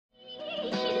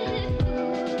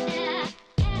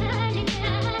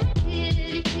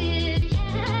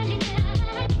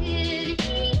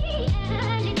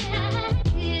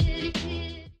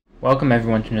Welcome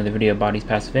everyone to another video of Body's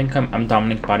Passive Income. I'm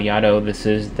Dominic Bodiato. This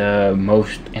is the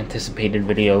most anticipated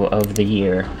video of the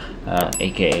year,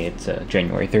 aka it's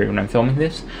January 3rd when I'm filming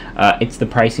this. It's the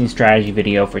pricing strategy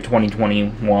video for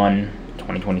 2021,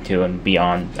 2022, and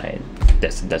beyond.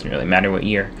 This doesn't really matter what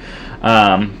year.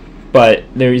 But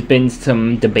there's been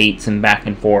some debates and back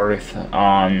and forth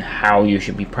on how you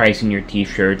should be pricing your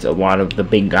t-shirts. A lot of the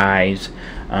big guys,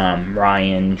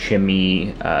 Ryan,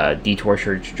 Shimmy, Detour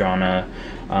Shirts, Jonah,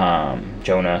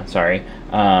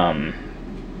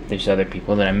 there's other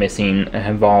people that I'm missing,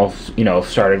 have all,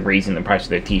 started raising the price of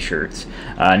their t-shirts,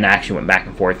 and I actually went back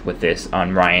and forth with this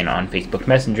on Ryan on Facebook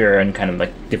Messenger and kind of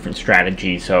like different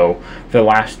strategies. So for the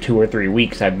last 2 or 3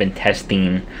 weeks I've been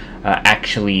testing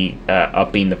actually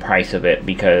upping the price of it,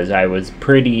 because I was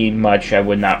pretty much, I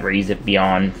would not raise it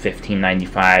beyond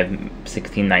 $15.95,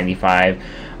 $16.95,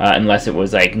 unless it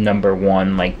was like number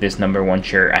one, like this number one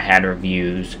shirt I had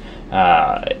reviews.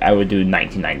 I would do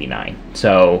 $19.99.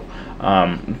 So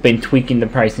been tweaking the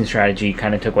pricing strategy,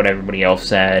 kind of took what everybody else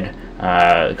said,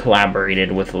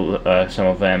 collaborated with some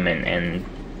of them, and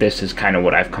this is kind of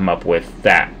what I've come up with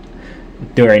that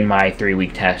during my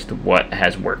 3-week test, what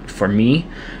has worked for me.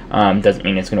 Doesn't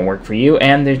mean it's going to work for you,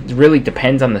 and it really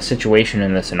depends on the situation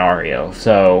and the scenario.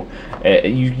 So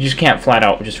you just can't flat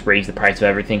out just raise the price of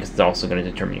everything, because it's also going to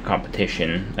determine your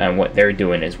competition and what they're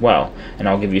doing as well. And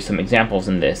I'll give you some examples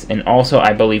in this. And also,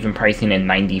 I believe in pricing in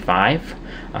 95.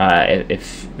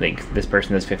 If like this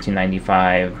person does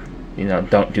 $15.95,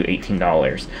 don't do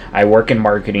 $18. I work in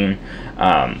marketing,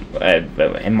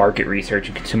 and market research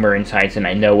and consumer insights, and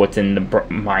I know what's in the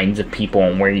minds of people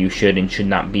and where you should and should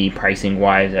not be pricing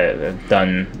wise. I've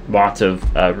done lots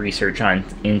of research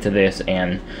into this,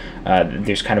 and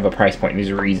there's kind of a price point. There's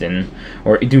a reason,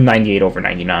 or do 98 over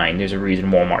 99. There's a reason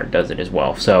Walmart does it as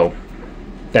well. So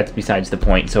that's besides the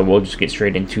point. So we'll just get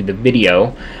straight into the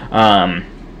video.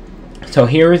 So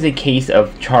here is a case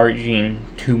of charging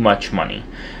too much money.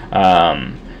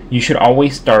 You should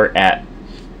always start at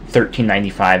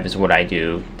 $13.95 is what I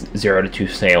do, 0 to 2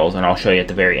 sales, and I'll show you at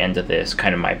the very end of this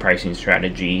kind of my pricing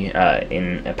strategy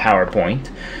in a PowerPoint.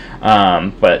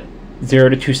 But 0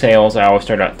 to 2 sales, I always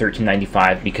start at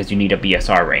 $13.95 because you need a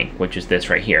BSR rank, which is this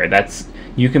right here.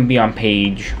 You can be on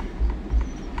page,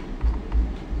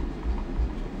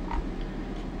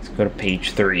 let's go to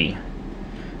page 3.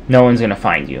 No one's gonna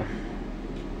find you.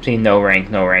 See, no rank,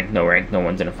 no rank, no rank, no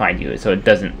one's gonna find you. So it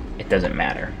doesn't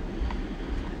matter.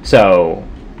 So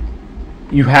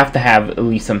you have to have at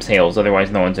least some sales,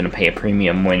 otherwise no one's gonna pay a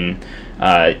premium when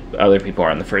other people are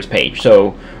on the first page.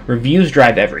 So reviews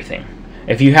drive everything.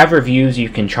 If you have reviews, you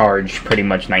can charge pretty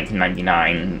much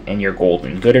 $19.99 and you're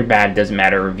golden. Good or bad, doesn't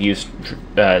matter. Reviews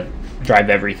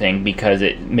drive everything, because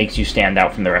it makes you stand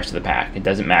out from the rest of the pack. It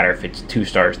doesn't matter if it's 2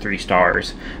 stars, 3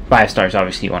 stars, 5 stars.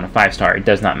 Obviously you want a 5-star. It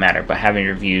does not matter, but having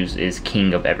reviews is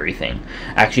king of everything.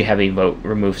 I actually have a vote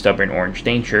remove stubborn orange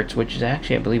stain shirts, which is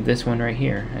actually, I believe, this one right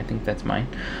here. I think that's mine.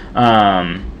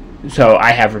 So I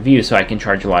have reviews, so I can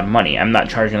charge a lot of money. I'm not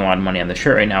charging a lot of money on the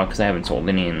shirt right now because I haven't sold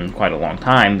any in quite a long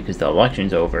time because the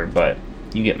election's over, but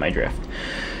you get my drift.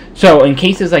 So in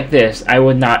cases like this, I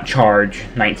would not charge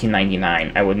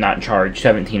 $19.99. I would not charge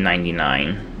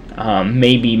 $17.99.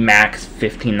 Maybe max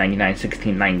 $15.99,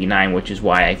 $16.99, which is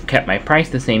why I've kept my price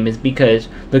the same, is because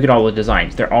look at all the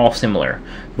designs. They're all similar.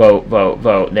 Vote, vote,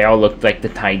 vote. They all look like the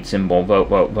Tide symbol. Vote,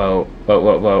 vote, vote. Vote,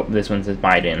 vote, vote. This one says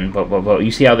Biden. Vote, vote, vote.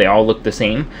 You see how they all look the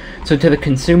same? So to the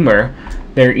consumer,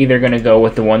 they're either going to go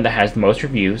with the one that has the most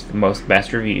reviews, the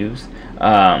best reviews,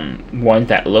 ones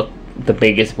that look the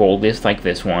biggest, boldest, like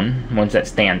this one, ones that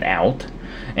stand out,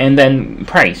 and then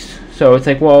price. So it's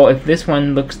like, well, if this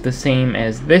one looks the same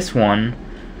as this one,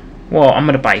 well, I'm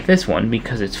gonna buy this one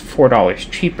because it's $4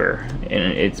 cheaper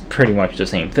and it's pretty much the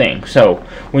same thing. So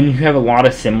when you have a lot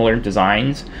of similar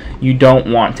designs, you don't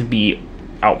want to be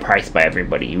outpriced by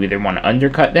everybody. You either want to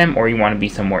undercut them or you want to be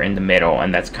somewhere in the middle,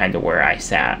 and that's kind of where I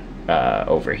sat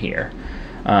over here.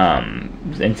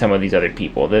 And some of these other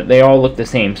people, they all look the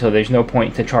same, so there's no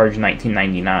point to charge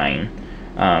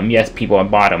 $19.99. Yes, people have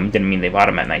bought them, didn't mean they bought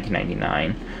them at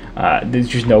 $19.99. There's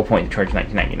just no point to charge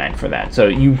 $19.99 for that. So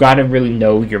you've got to really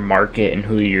know your market and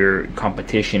who your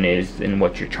competition is and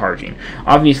what you're charging.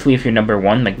 Obviously, if you're number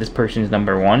one, like this person is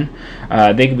number one,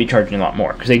 they could be charging a lot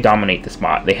more because they dominate the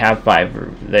spot. They have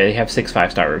 6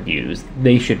 5-star reviews.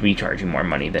 They should be charging more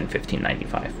money than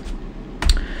 $15.95.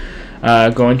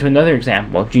 Going to another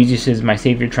example. Jesus is my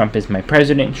savior, Trump is my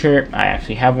president shirt. I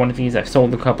actually have one of these. I've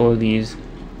sold a couple of these.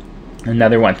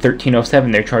 Another one,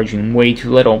 1307, they're charging way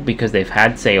too little because they've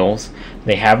had sales,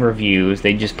 they have reviews,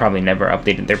 they just probably never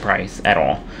updated their price at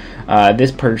all.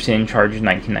 This person charges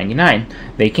 $19.99.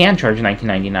 They can charge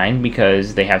 $19.99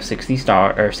 because they have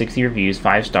 60 reviews,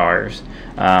 5 stars,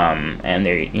 and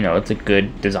they, it's a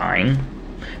good design.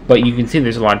 But you can see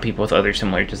there's a lot of people with other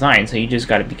similar designs, so you just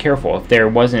got to be careful. If there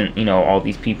wasn't, all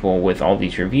these people with all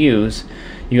these reviews,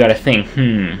 you got to think,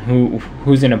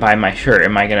 who's gonna buy my shirt?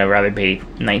 Am I gonna rather pay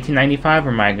 $19.95 or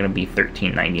am I gonna be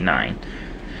 $13.99?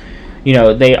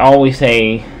 They always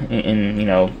say,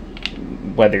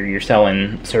 whether you're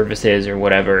selling services or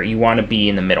whatever, you want to be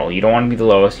in the middle. You don't want to be the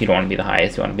lowest, you don't want to be the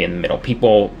highest, you want to be in the middle.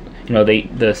 People,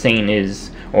 the saying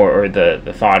is, or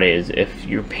the thought is, if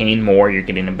you're paying more, you're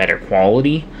getting a better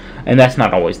quality, and that's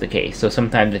not always the case. So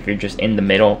sometimes if you're just in the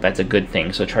middle, that's a good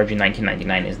thing. So charging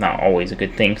 $19.99 is not always a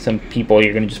good thing. Some people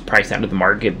you're going to just price out of the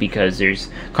market because there's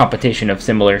competition of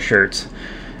similar shirts.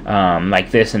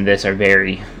 Like this and this are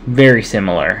very, very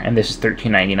similar, and this is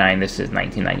 $13.99, this is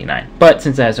 $19.99. But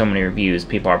since it has so many reviews,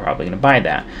 people are probably going to buy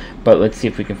that. But let's see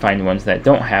if we can find ones that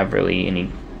don't have really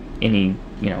any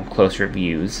close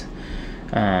reviews.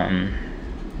 And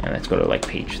let's go to like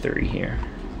page 3 here.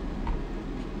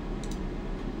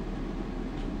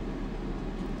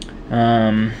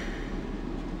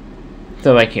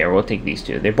 So like here, we'll take these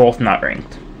two. They're both not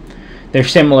ranked. They're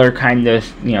similar, kind of,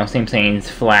 same sayings,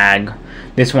 flag.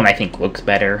 This one I think looks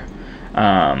better.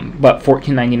 But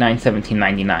 $14.99,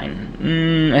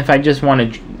 $17.99. If I just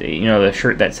wanted, the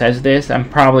shirt that says this, I'm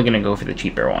probably going to go for the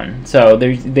cheaper one. So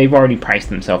they've already priced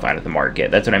themselves out of the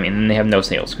market. That's what I mean. And they have no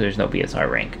sales because there's no BSR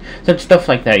rank. So stuff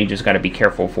like that you just got to be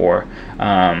careful for.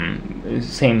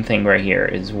 Same thing right here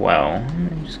as well.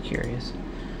 I'm just curious.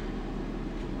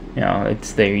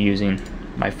 They're using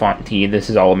my font T. This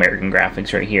is all American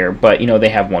Graphics right here, but they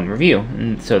have one review,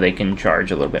 and so they can charge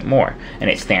a little bit more, and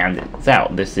it stands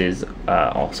out. This is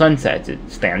all Sunsets. It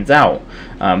stands out,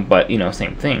 but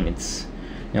same thing. It's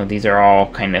these are all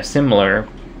kind of similar,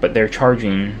 but they're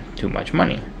charging too much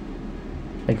money.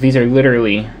 Like these are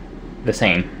literally the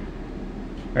same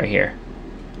right here.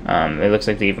 It looks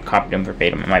like they even copied them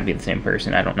verbatim. It might be the same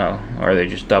person, I don't know, or they're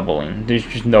just doubling. There's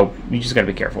just no, you just gotta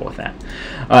be careful with that.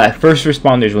 First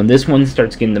responders, when this one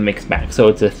starts getting the mixed bag, so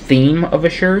it's a theme of a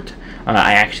shirt.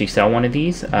 I actually sell one of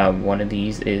these. One of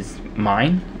these is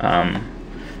mine,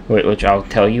 which I'll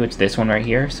tell you it's this one right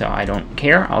here, so I don't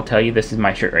care. I'll tell you this is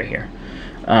my shirt right here.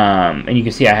 And you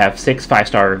can see I have 6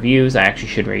 5-star reviews. I actually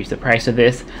should raise the price of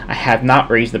this. I have not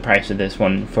raised the price of this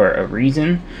one for a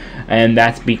reason, and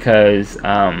that's because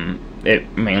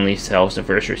it mainly sells to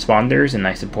first responders, and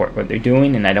I support what they're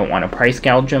doing, and I don't want to price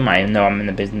gouge them. I know I'm in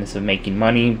the business of making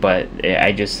money, but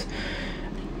I just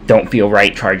don't feel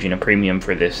right charging a premium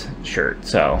for this shirt.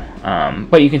 So,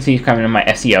 but you can see kind of in my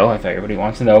SEO, if everybody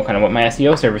wants to know kind of what my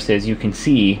SEO service is, you can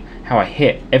see how I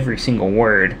hit every single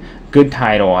word. Good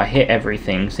title, I hit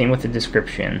everything. Same with the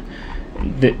description.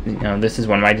 This is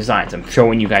one of my designs. I'm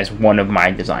showing you guys one of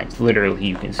my designs. Literally,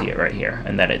 you can see it right here,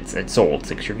 and that it's sold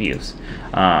 6 reviews.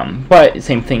 But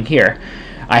same thing here.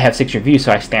 I have 6 reviews,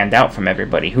 so I stand out from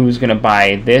everybody. Who's gonna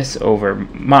buy this over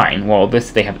mine? Well,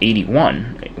 this they have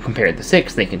 81 compared to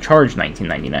 6. They can charge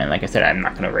 $19.99. Like I said, I'm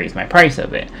not gonna raise my price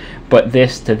of it. But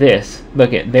this to this,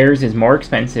 look at theirs is more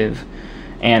expensive,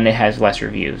 and it has less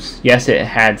reviews. Yes, it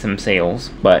had some sales,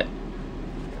 but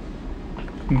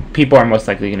people are most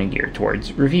likely going to gear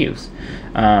towards reviews.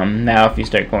 Now, if you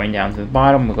start going down to the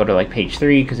bottom, we'll go to like page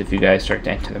 3, because if you guys start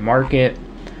to enter the market,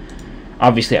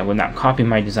 obviously I would not copy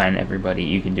my design to everybody.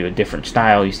 You can do a different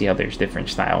style. You see how there's different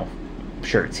style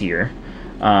shirts here.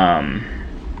 Let's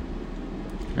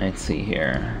see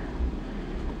here.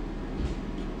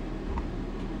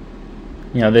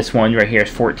 This one right here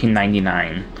is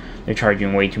 $14.99. They're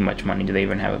charging way too much money. Do they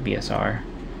even have a BSR?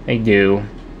 They do.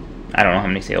 I don't know how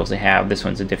many sales they have. This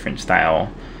one's a different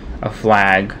style, a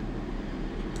flag.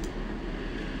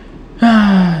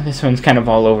 This one's kind of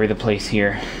all over the place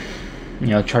here.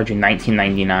 Charging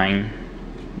 $19.99.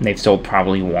 They've sold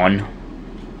probably 1.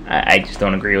 I just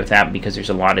don't agree with that, because there's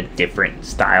a lot of different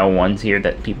style ones here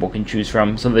that people can choose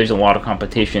from. So there's a lot of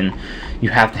competition. You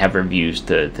have to have reviews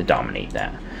to dominate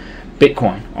that.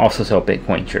 Bitcoin, also sell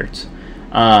Bitcoin shirts.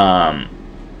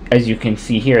 As you can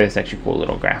see here, this actually cool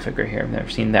little graphic right here. I've never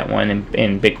seen that one.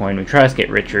 In Bitcoin We Trust, Get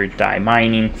Richer, Die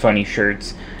Mining, funny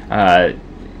shirts.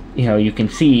 You can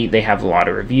see they have a lot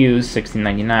of reviews.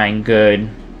 $16.99,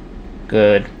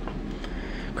 good.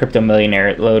 Crypto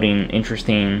Millionaire loading,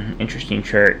 interesting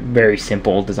shirt. Very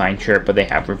simple design shirt, but they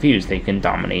have reviews. They can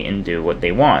dominate and do what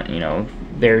they want.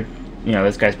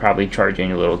 This guy's probably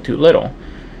charging a little too little.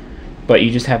 But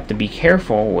you just have to be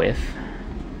careful with.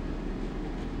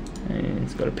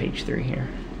 Let's go to page 3 here.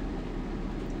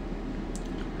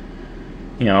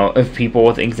 You know, of people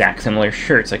with exact similar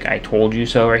shirts, like I told you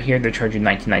so right here, they're charging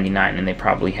 $19.99, and they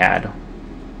probably had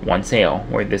one sale.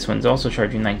 Where this one's also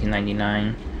charging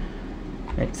 $19.99.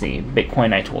 Let's see,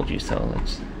 Bitcoin, I told you so.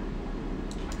 Let's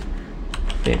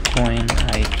Bitcoin,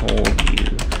 I told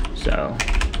you so.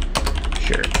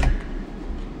 Sure.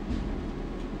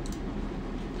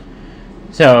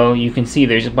 So you can see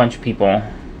there's a bunch of people.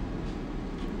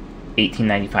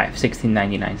 $18.95,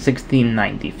 $16.99,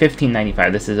 $16.90,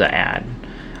 $15.95. This is an ad.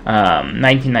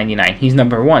 $19.99. He's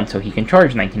number one, so he can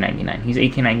charge $19.99. He's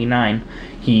 $18.99.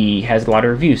 He has a lot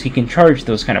of reviews. He can charge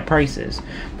those kind of prices.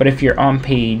 But if you're on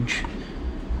page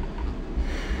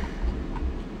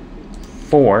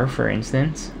 4, for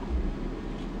instance,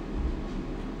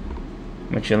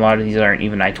 which a lot of these aren't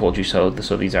even I told you so.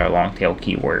 So these are long tail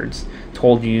keywords.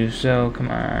 Told you so. Come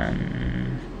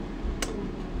on.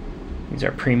 These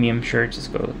are premium shirts. Let's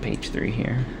go to page 3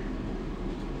 here.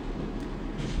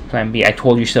 Plan B, I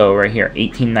told you so right here.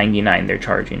 $18.99 they're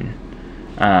charging.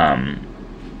 And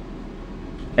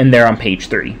they're on page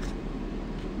 3.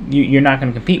 You're not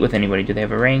going to compete with anybody. Do they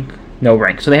have a rank? No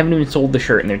rank. So they haven't even sold the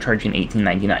shirt and they're charging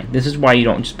 $18.99. This is why you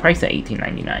don't just price at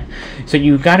 $18.99. So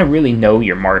you've got to really know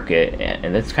your market,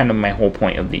 and that's kind of my whole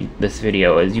point of this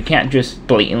video, is you can't just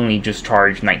blatantly just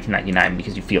charge $19.99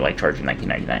 because you feel like charging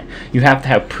 $19.99. You have to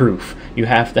have proof. You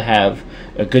have to have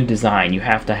a good design. You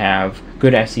have to have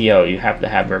good SEO. You have to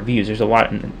have reviews. There's a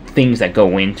lot of things that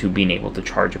go into being able to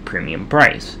charge a premium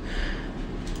price.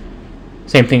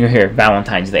 Same thing here,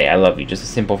 Valentine's Day. I love you. Just a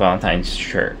simple Valentine's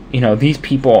shirt. You know, these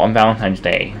people on Valentine's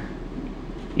Day,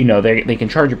 you know, they can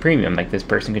charge a premium. Like this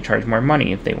person could charge more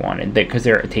money if they wanted, because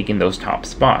they're taking those top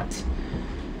spots.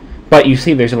 But you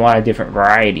see there's a lot of different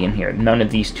variety in here. None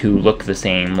of these two look the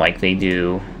same like they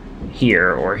do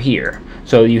here or here.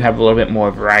 So you have a little bit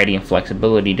more variety and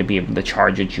flexibility to be able to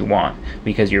charge what you want,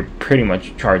 because you're pretty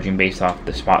much charging based off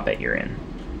the spot that you're in.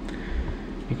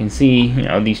 You can see, you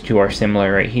know, these two are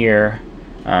similar right here.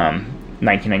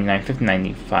 $19.99,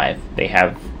 $15.95. They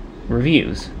have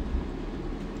reviews.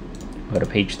 Go to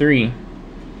page 3.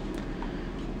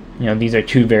 You know, these are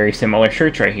two very similar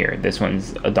shirts right here. This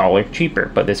one's $1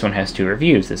 cheaper, but this one has 2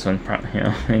 reviews. This one, you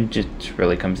know, it just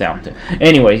really comes down to.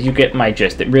 Anyways, you get my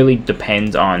gist. It really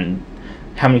depends on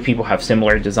how many people have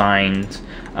similar designs.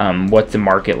 What's the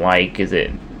market like? Is it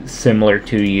similar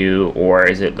to you, or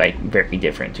is it like very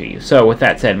different to you? So with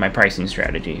that said, my pricing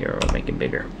strategy here, we'll make it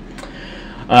bigger.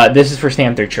 This is for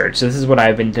standard shirts. So this is what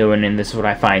I've been doing, and this is what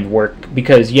I find work.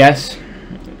 Because yes,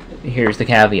 here's the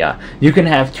caveat. You can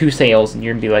have 2 sales, and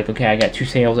you're going to be like, okay, I got 2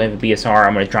 sales, I have a BSR,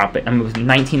 I'm going to drop it. I'm going to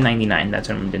 $19.99. That's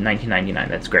what I'm going to do, $19.99.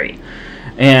 That's great.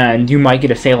 And you might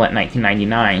get a sale at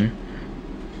 $19.99,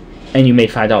 and you made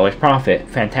 $5 profit.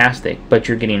 Fantastic. But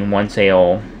you're getting 1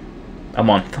 sale a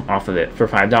month off of it for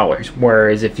 $5.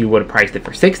 Whereas if you would have priced it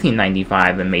for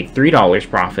 $16.95 and made $3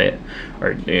 profit,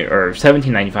 or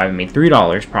 $17.95 and made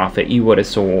 $3 profit, you would have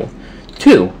sold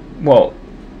 2. Well,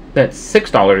 that's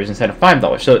 $6 instead of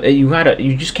 $5. So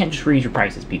you just can't just raise your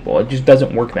prices, people. It just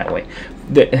doesn't work that way.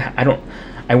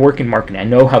 I work in marketing. I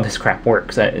know how this crap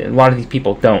works. A lot of these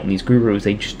people don't. These gurus,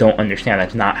 they just don't understand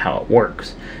that's not how it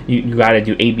works. You got to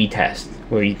do A/B tests,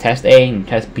 where you test A and you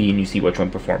test B and you see which one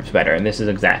performs better. And this is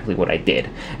exactly what I did.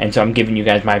 And so I'm giving you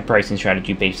guys my pricing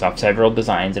strategy based off several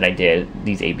designs that I did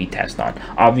these A/B tests on.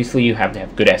 Obviously, you have to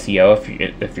have good SEO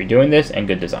if you're doing this, and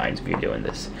good designs if you're doing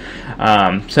this.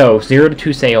 So 0 to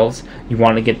 2 sales, you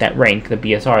want to get that rank, the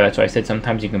BSR. That's why I said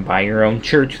sometimes you can buy your own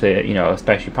shirts, that, you know,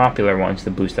 especially popular ones,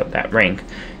 to boost up that rank.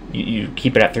 You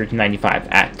keep it at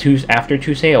 $13.95. After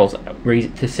 2 sales, raise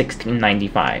it to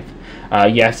 $16.95.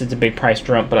 Yes, it's a big price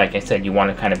jump, but like I said, you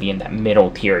want to kind of be in that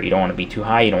middle tier. You don't want to be too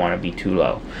high, you don't want to be too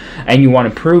low. And you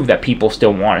want to prove that people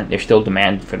still want it. There's still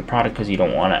demand for the product, because you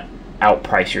don't want to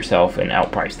outprice yourself and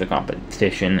outprice the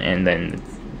competition, and then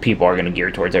people are going to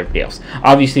gear towards everybody else.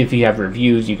 Obviously, if you have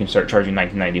reviews, you can start charging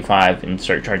 $19.95 and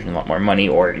start charging a lot more money,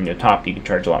 or in the top, you can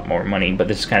charge a lot more money, but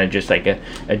this is kind of just like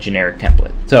a generic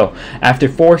template. So after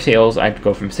 4 sales, I'd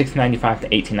go from $16.95 to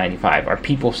 $18.95. Are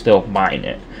people still buying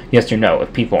it? Yes or no?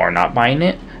 If people are not buying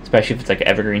it, especially if it's like an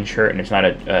evergreen shirt and it's not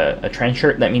a trend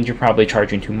shirt, that means you're probably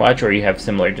charging too much, or you have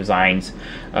similar designs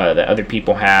that other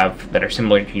people have that are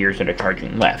similar to yours that are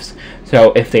charging less.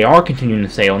 So if they are continuing to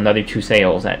sell, another 2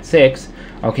 sales at 6,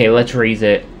 okay, let's raise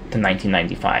it to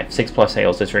 $19.95. 6+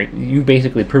 sales. That's right. You've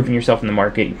basically proven yourself in the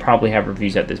market. You probably have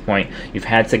reviews at this point. You've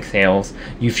had 6 sales.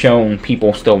 You've shown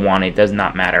people still want it. Does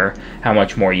not matter how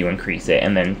much more you increase it,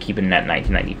 and then keep it at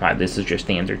 $19.95. This is just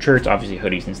standard shirts. Obviously,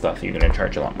 hoodies and stuff, you're going to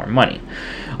charge a lot more money.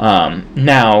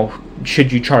 Now,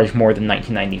 should you charge more than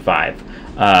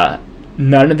 $19.95?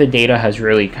 None of the data has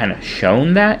really kind of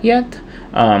shown that yet.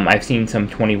 I've seen some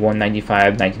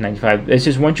 $21.95, $19.95. It's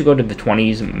just once you go to the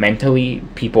 20s, mentally,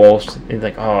 people it's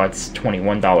like, oh, it's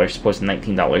 $21 opposed to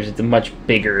 $19. It's a much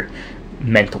bigger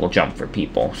mental jump for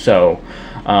people. So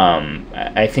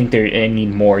I think they need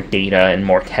more data and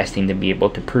more testing to be able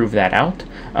to prove that out.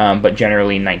 But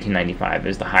generally, $19.95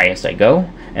 is the highest I go,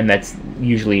 and that's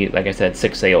usually, like I said,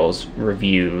 6 sales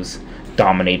reviews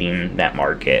dominating that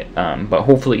market. But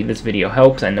hopefully this video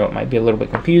helps. I know it might be a little bit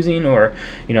confusing, or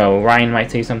Ryan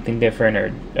might say something different,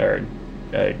 or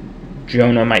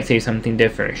Jonah might say something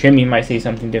different, or Shimmy might say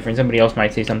something different, somebody else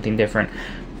might say something different.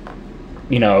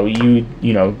 You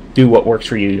do what works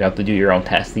for you. You have to do your own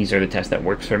tests. These are the tests that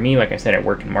works for me. Like I said, I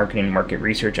work in marketing, market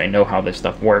research. I know how this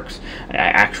stuff works. I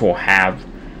actually have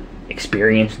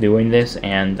experience doing this,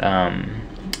 and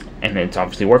it's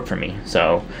obviously worked for me.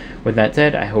 So with that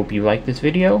said, I hope you liked this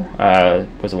video. It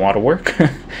was a lot of work.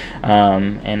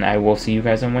 And I will see you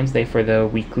guys on Wednesday for the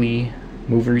weekly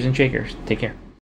movers and shakers. Take care.